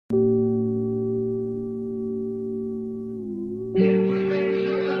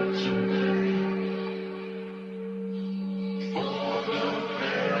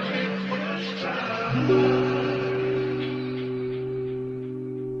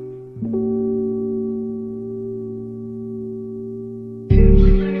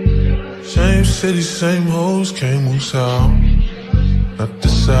Same city, same hoes, can't move south. Not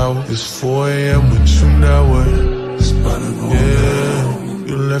this hour, it's 4 AM with you now. Yeah,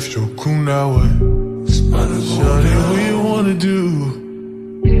 you left your crew now. Shawty, who you wanna do?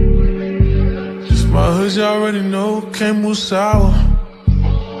 Just my hood, you already know, can't move sour.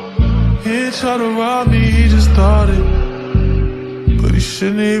 He ain't try to rob me, he just started. But he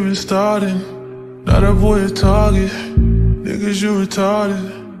shouldn't even started. Now that boy a target, niggas you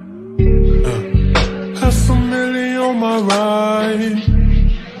retarded. $500,000 on my ride.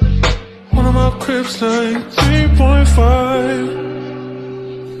 One of my crips like 3.5.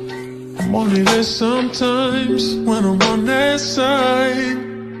 I'm only there sometimes when I'm on that side.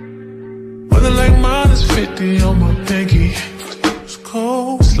 Weather like -50 on my pinky. It's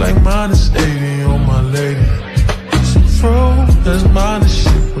cold, it's like -80 on my lady. Some fro, that's minor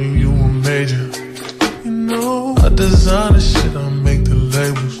shit when you a major. You know, I design the shit, I make the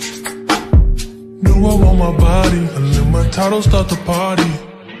labels. New up on my body, I let my title start the party.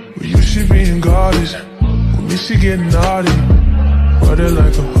 But you should be in goddess, with me she getting naughty. Ride it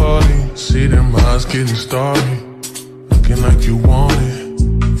like a Harley, see them eyes getting starry. Looking like you want it,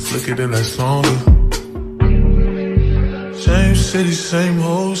 flick it and that's longer. Same city, same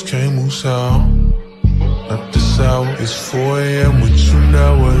hoes, can't move south. Not this hour, it's 4 AM with you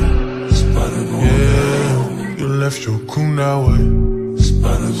now. Yeah, you left your crew now.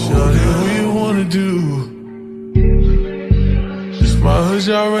 Shawty, who you wanna do? Just my hood,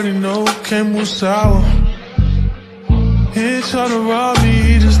 you already know, can't move sour. He ain't try to rob me,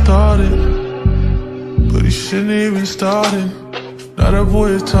 he just started. But he shouldn't even started. Now that boy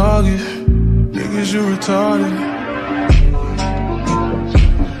a target, niggas you retarded.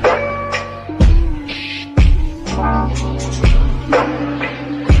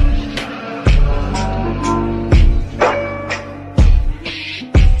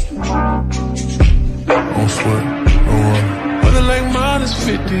 Weather like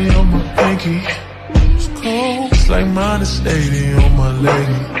 -50 on my pinky. It's cold, it's like -80 on my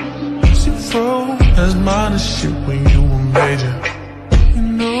lady. Some fro, that's minor shit when you a major. You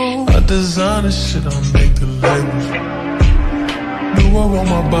know, I design the shit, I make the labels. New up on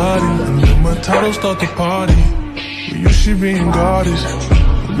my body, and let my title start the party. But you should be in goddess,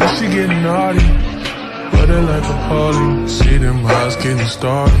 but you should get naughty. Weather like a Harley, see them eyes getting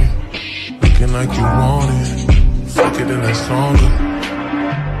starry. Looking like you want it, fuck it and that's longer.